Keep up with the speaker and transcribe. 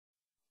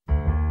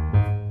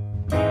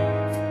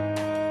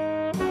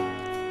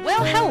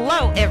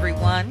Hello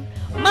everyone.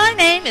 My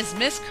name is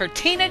Miss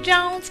Curtina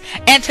Jones,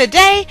 and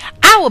today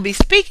I will be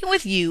speaking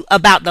with you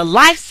about the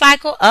life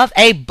cycle of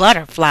a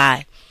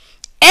butterfly.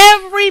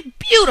 Every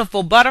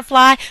beautiful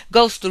butterfly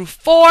goes through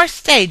 4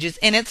 stages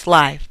in its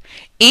life.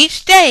 Each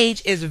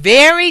stage is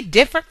very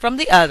different from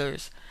the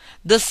others.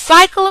 The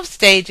cycle of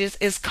stages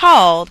is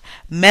called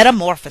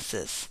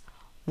metamorphosis.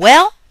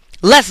 Well,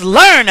 let's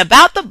learn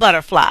about the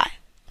butterfly.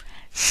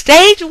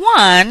 Stage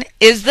 1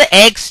 is the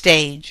egg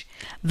stage.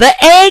 The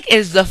egg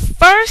is the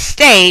first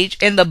stage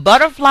in the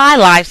butterfly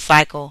life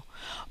cycle.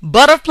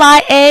 Butterfly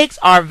eggs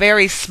are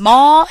very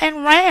small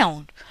and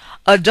round.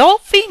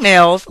 Adult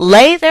females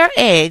lay their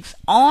eggs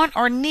on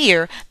or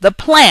near the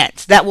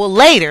plants that will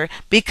later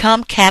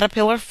become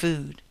caterpillar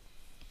food.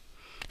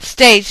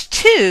 Stage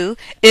 2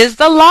 is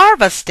the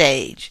larva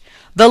stage.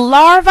 The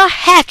larva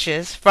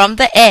hatches from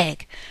the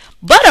egg.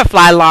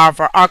 Butterfly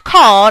larvae are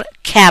called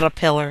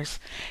caterpillars.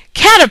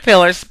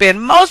 Caterpillars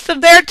spend most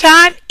of their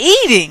time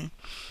eating.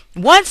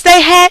 Once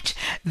they hatch,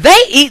 they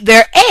eat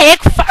their egg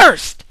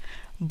first.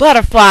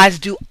 Butterflies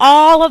do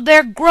all of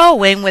their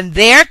growing when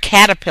they're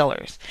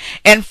caterpillars,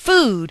 and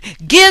food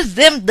gives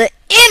them the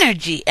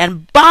energy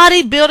and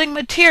bodybuilding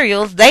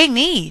materials they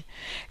need.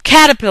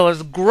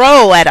 Caterpillars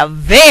grow at a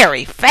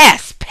very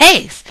fast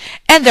pace,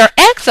 and their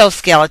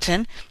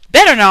exoskeleton,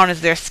 better known as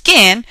their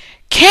skin,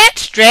 can't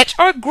stretch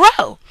or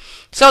grow.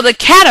 So the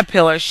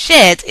caterpillar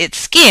sheds its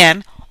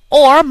skin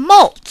or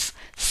molts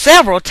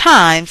several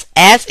times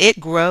as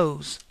it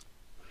grows.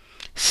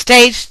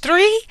 Stage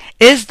 3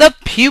 is the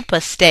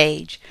pupa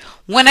stage.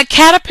 When a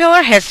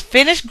caterpillar has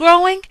finished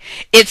growing,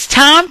 it's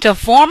time to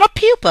form a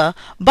pupa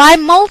by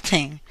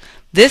molting.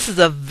 This is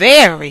a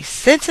very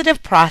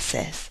sensitive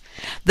process.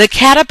 The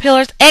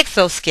caterpillar's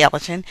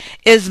exoskeleton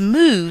is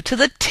moved to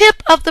the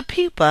tip of the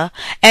pupa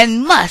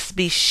and must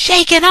be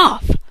shaken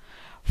off.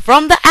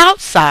 From the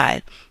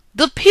outside,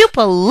 the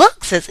pupa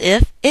looks as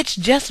if it's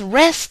just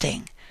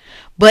resting,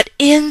 but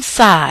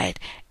inside,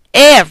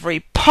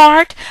 every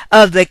part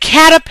of the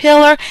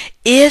caterpillar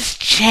is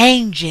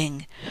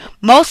changing.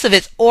 Most of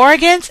its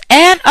organs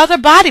and other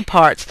body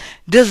parts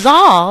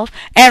dissolve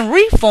and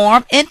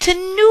reform into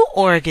new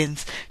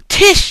organs,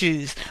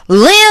 tissues,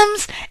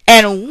 limbs,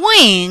 and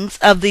wings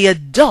of the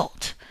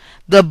adult.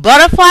 The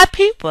butterfly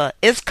pupa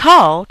is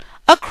called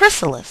a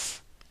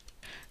chrysalis.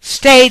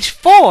 Stage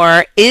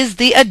 4 is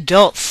the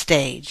adult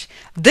stage.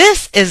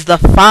 This is the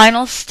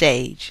final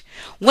stage.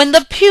 When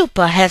the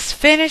pupa has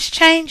finished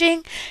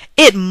changing,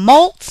 it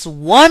molts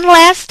one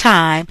last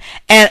time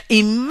and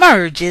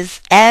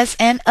emerges as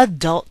an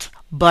adult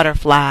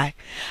butterfly.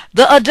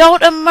 The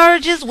adult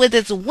emerges with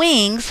its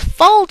wings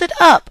folded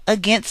up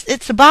against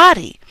its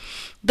body.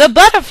 The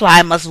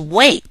butterfly must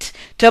wait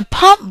to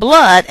pump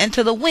blood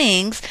into the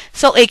wings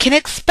so it can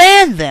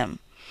expand them.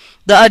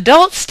 The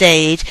adult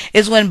stage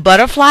is when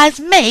butterflies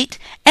mate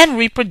and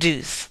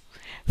reproduce.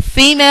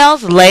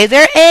 Females lay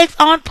their eggs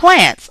on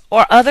plants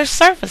or other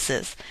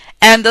surfaces,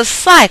 and the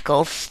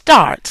cycle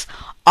starts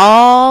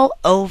all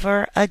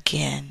over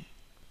again.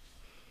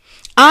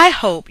 I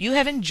hope you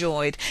have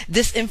enjoyed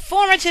this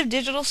informative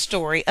digital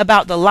story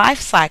about the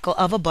life cycle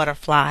of a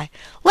butterfly.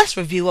 Let's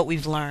review what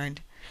we've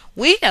learned.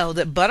 We know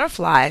that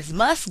butterflies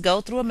must go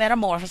through a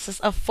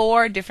metamorphosis of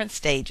 4 different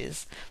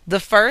stages,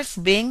 the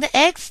first being the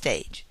egg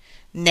stage.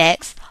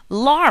 Next,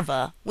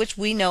 larva, which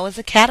we know is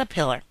a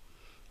caterpillar.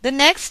 The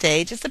next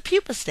stage is the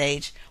pupa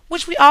stage,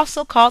 which we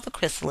also call the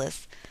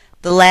chrysalis.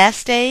 The last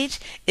stage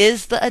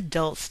is the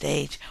adult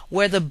stage,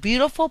 where the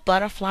beautiful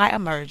butterfly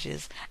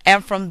emerges,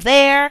 and from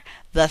there,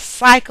 the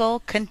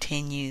cycle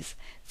continues.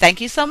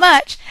 Thank you so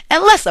much,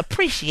 and let's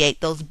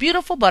appreciate those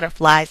beautiful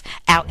butterflies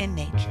out in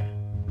nature.